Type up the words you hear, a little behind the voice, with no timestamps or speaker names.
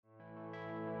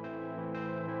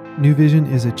New Vision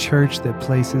is a church that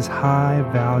places high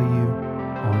value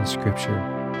on Scripture.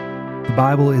 The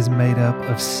Bible is made up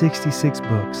of 66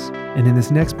 books, and in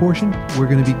this next portion, we're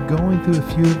going to be going through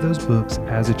a few of those books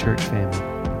as a church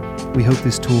family. We hope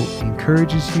this tool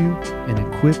encourages you and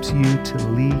equips you to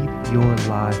lead your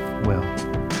life well.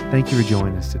 Thank you for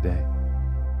joining us today.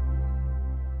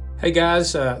 Hey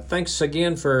guys, thanks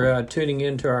again for tuning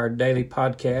in to our daily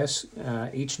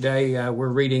podcast. Each day we're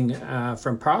reading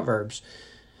from Proverbs,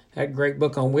 that great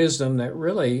book on wisdom that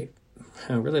really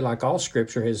like all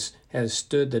Scripture has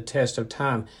stood the test of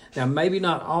time. Now, maybe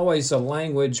not always the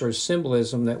language or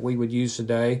symbolism that we would use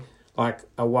today, like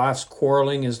a wife's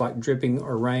quarreling is like dripping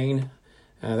or rain.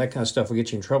 That kind of stuff will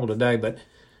get you in trouble today, but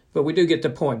we do get the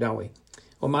point, don't we?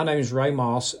 Well, my name is Ray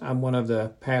Moss. I'm one of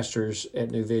the pastors at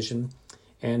New Vision.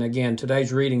 And again,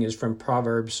 today's reading is from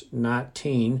Proverbs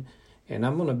 19, and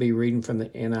I'm going to be reading from the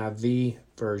NIV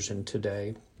version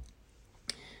today.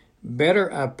 Better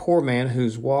a poor man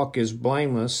whose walk is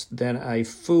blameless than a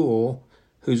fool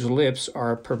whose lips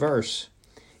are perverse.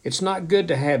 It's not good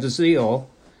to have zeal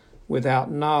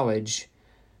without knowledge,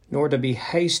 nor to be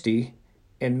hasty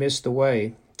and miss the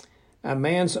way. A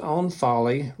man's own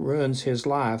folly ruins his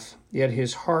life, yet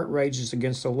his heart rages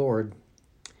against the Lord.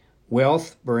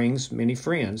 Wealth brings many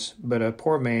friends, but a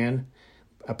poor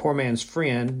man's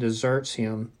friend deserts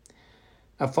him.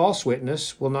 A false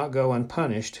witness will not go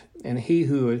unpunished, and he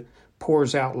who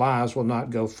pours out lies will not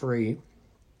go free.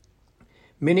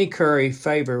 Many curry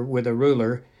favor with a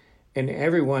ruler, and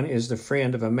everyone is the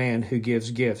friend of a man who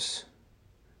gives gifts.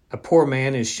 A poor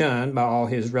man is shunned by all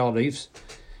his relatives.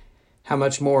 How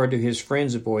much more do his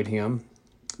friends avoid him?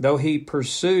 Though he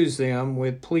pursues them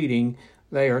with pleading,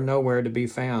 they are nowhere to be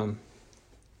found.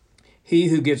 He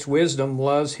who gets wisdom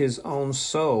loves his own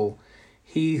soul.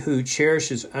 He who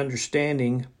cherishes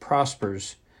understanding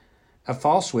prospers. A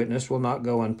false witness will not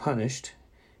go unpunished,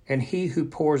 and he who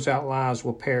pours out lies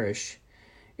will perish.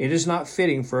 It is not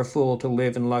fitting for a fool to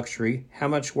live in luxury. How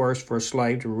much worse for a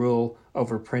slave to rule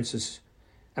over princes?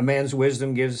 A man's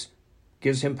wisdom gives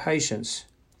him patience.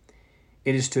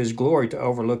 It is to his glory to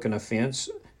overlook an offense.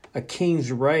 A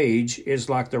king's rage is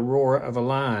like the roar of a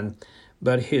lion,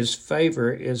 but his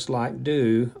favor is like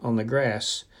dew on the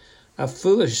grass. A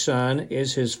foolish son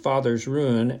is his father's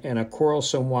ruin, and a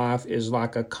quarrelsome wife is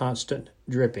like a constant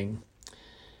dripping.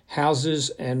 Houses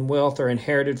and wealth are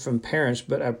inherited from parents,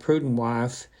 but a prudent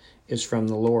wife is from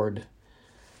the Lord.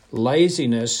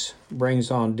 Laziness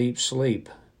brings on deep sleep,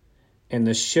 and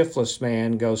the shiftless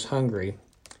man goes hungry.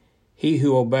 He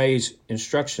who obeys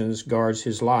instructions guards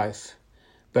his life,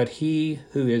 but he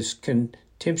who is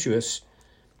contemptuous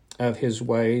of his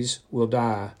ways will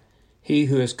die. He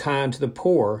who is kind to the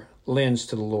poor lends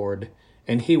to the Lord,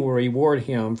 and he will reward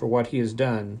him for what he has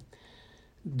done.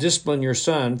 Discipline your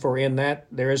son, for in that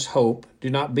there is hope.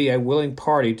 Do not be a willing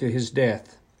party to his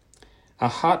death. A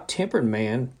hot-tempered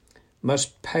man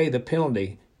must pay the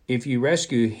penalty. If you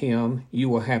rescue him, you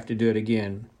will have to do it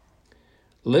again.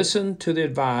 Listen to the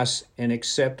advice and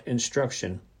accept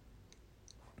instruction,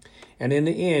 and in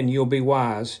the end you'll be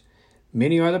wise.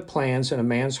 Many are the plans in a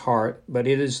man's heart, but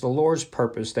it is the Lord's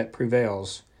purpose that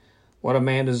prevails. What a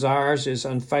man desires is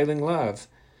unfailing love.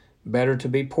 Better to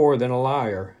be poor than a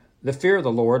liar. The fear of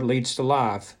the Lord leads to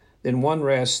life. Then one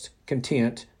rests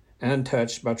content and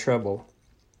untouched by trouble.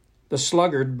 The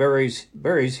sluggard buries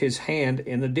his hand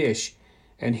in the dish,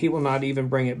 and he will not even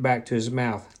bring it back to his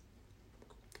mouth.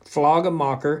 Flog a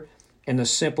mocker, and the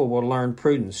simple will learn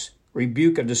prudence.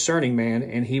 Rebuke a discerning man,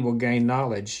 and he will gain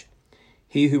knowledge.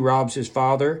 He who robs his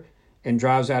father and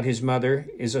drives out his mother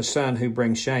is a son who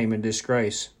brings shame and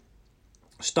disgrace.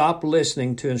 Stop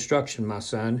listening to instruction, my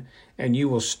son, and you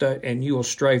will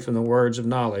stray from the words of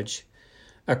knowledge.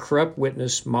 A corrupt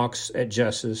witness mocks at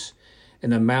justice,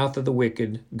 and the mouth of the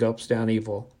wicked gulps down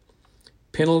evil.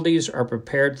 Penalties are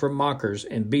prepared for mockers,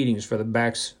 and beatings for the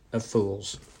backs of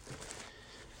fools.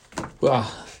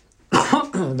 Well,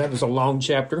 that was a long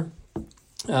chapter.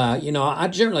 I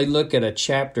generally look at a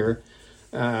chapter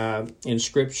in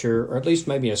Scripture, or at least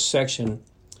maybe a section,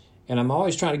 and I'm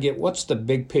always trying to get what's the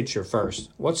big picture first.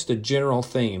 What's the general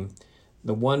theme,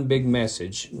 the one big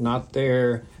message? Not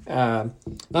that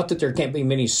there can't be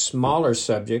many smaller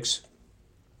subjects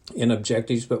and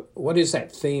objectives, but what is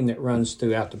that theme that runs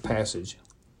throughout the passage?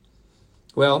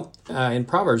 Well, in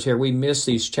Proverbs here, we miss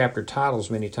these chapter titles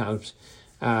many times,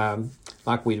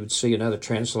 like we would see in other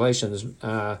translations.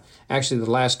 Actually, the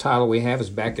last title we have is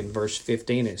back in verse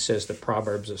 15. It says the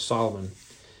Proverbs of Solomon.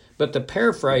 But the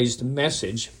paraphrased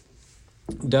message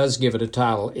does give it a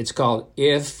title. It's called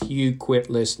If You Quit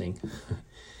Listening.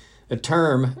 The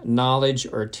term knowledge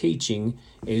or teaching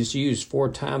is used 4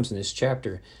 times in this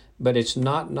chapter. But it's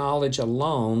not knowledge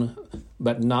alone,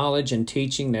 but knowledge and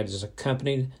teaching that is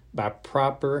accompanied by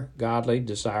proper godly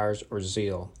desires or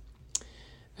zeal.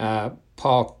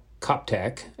 Paul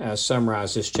Koptak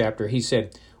summarized this chapter. He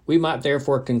said, "We might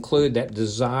therefore conclude that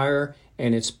desire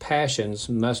and its passions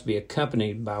must be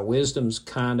accompanied by wisdom's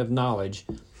kind of knowledge,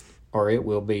 or it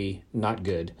will be not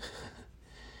good."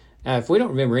 If we don't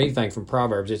remember anything from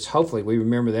Proverbs, it's hopefully we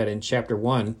remember that in chapter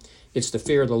 1. It's the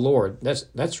fear of the Lord.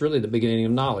 That's really the beginning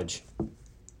of knowledge.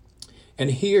 And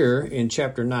here in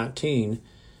chapter 19,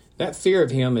 that fear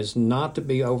of Him is not to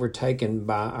be overtaken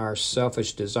by our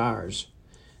selfish desires.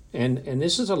 And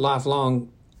this is a lifelong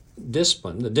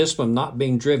discipline, the discipline not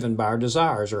being driven by our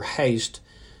desires or haste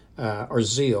or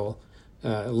zeal,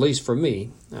 at least for me.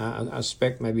 I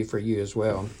expect maybe for you as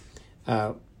well.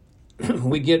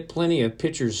 We get plenty of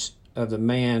pictures of the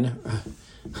man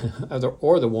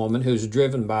or the woman who's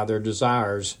driven by their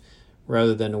desires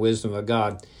rather than the wisdom of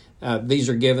God. These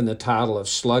are given the title of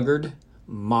sluggard,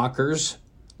 mockers,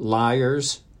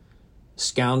 liars,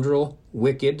 scoundrel,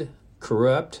 wicked,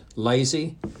 corrupt,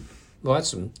 lazy. Well,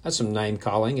 that's some name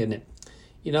calling, isn't it?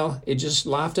 You know,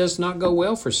 life does not go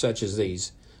well for such as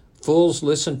these. Fools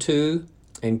listen to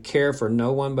and care for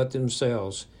no one but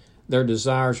themselves. Their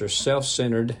desires are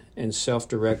self-centered and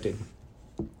self-directed.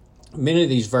 Many of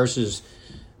these verses,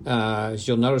 as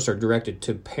you'll notice, are directed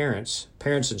to parents.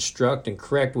 Parents instruct and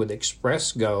correct with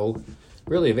express goal,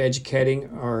 really, of educating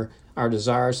our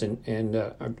desires and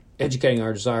educating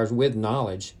our desires with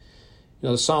knowledge. You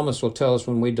know, the psalmist will tell us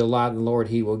when we delight in the Lord,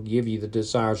 He will give you the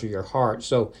desires of your heart.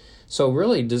 So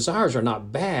really, desires are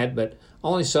not bad, but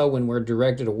only so when we're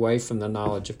directed away from the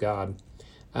knowledge of God.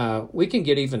 We can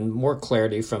get even more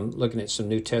clarity from looking at some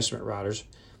New Testament writers.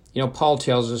 You know, Paul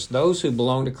tells us those who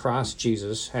belong to Christ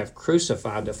Jesus have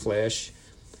crucified the flesh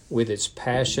with its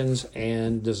passions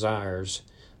and desires.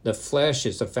 The flesh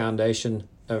is the foundation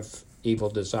of evil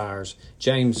desires.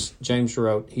 James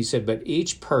wrote, he said, "But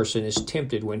each person is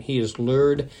tempted when he is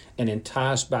lured and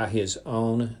enticed by his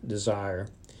own desire."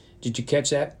 Did you catch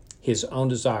that? His own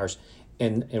desires.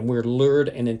 And we're lured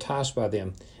and enticed by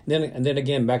them. And then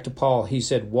again, back to Paul, he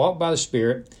said, "Walk by the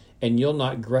Spirit, and you'll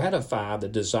not gratify the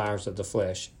desires of the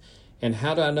flesh." And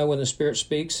how do I know when the Spirit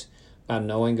speaks? By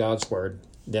knowing God's Word.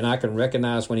 Then I can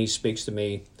recognize when He speaks to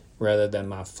me rather than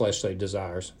my fleshly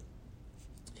desires.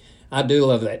 I do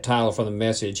love that title for the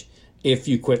message, "If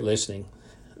You Quit Listening."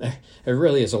 There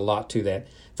really is a lot to that.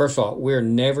 First of all, we're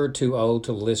never too old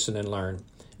to listen and learn.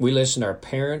 We listen to our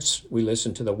parents, we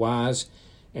listen to the wise,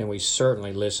 and we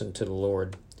certainly listen to the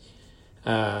Lord.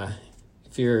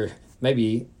 If you're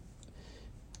maybe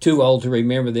too old to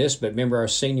remember this, but remember our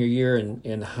senior year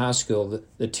in high school,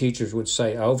 the teachers would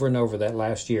say over and over that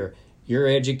last year, "Your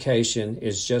education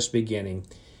is just beginning.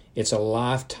 It's a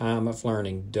lifetime of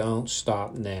learning. Don't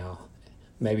stop now."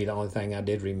 Maybe the only thing I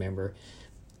did remember.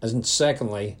 And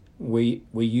secondly, we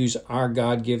use our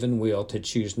God-given will to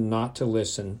choose not to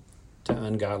listen to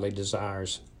ungodly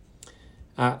desires.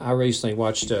 I recently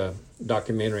watched a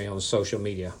documentary on social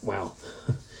media. Wow.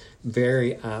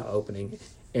 Very eye-opening.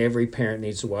 Every parent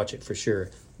needs to watch it for sure.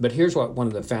 But here's what one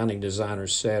of the founding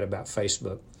designers said about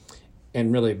Facebook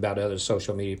and really about other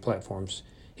social media platforms.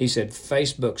 He said,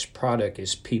 "Facebook's product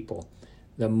is people.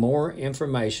 The more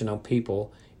information on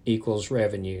people equals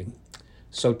revenue."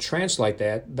 So translate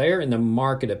that. They're in the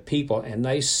market of people, and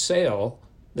they sell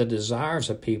the desires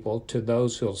of people to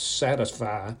those who'll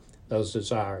satisfy those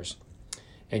desires.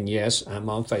 And yes, I'm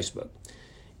on Facebook.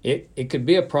 It could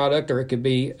be a product or it could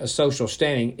be a social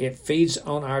standing. It feeds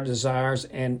on our desires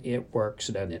and it works,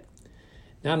 doesn't it?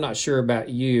 Now, I'm not sure about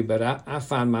you, but I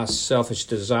find my selfish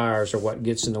desires are what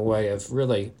gets in the way of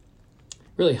really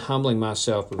humbling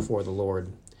myself before the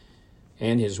Lord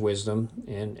and His wisdom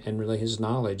and really His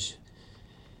knowledge.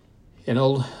 And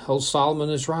old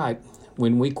Solomon is right.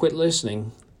 When we quit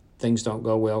listening, things don't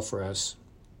go well for us.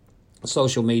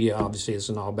 Social media obviously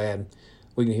isn't all bad.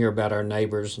 We can hear about our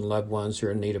neighbors and loved ones who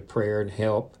are in need of prayer and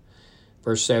help.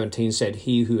 Verse 17 said,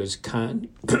 "He who is kind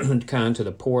to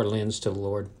the poor lends to the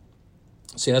Lord."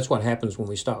 See, that's what happens when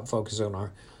we stop focusing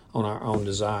on our own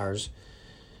desires.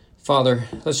 Father,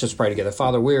 let's just pray together.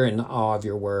 Father, we're in awe of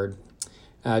your word.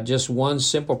 Just one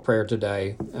simple prayer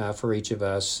today for each of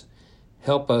us.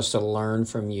 Help us to learn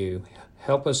from you.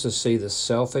 Help us to see the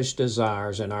selfish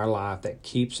desires in our life that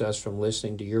keeps us from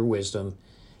listening to your wisdom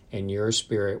and your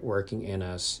Spirit working in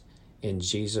us. In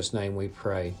Jesus' name we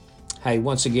pray. Hey,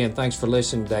 once again, thanks for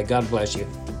listening today. God bless you.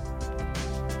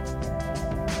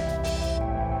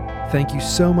 Thank you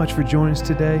so much for joining us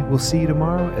today. We'll see you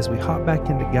tomorrow as we hop back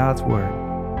into God's Word.